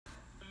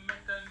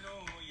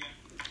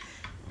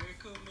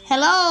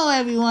Hello,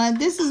 everyone.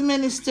 This is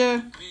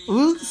Minister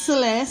Ruth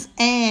Celeste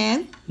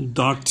and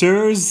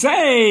Dr.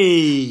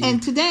 Zay. And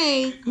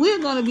today we're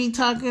going to be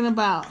talking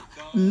about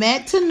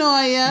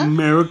Metanoia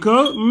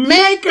Miracle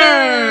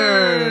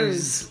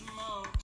Makers.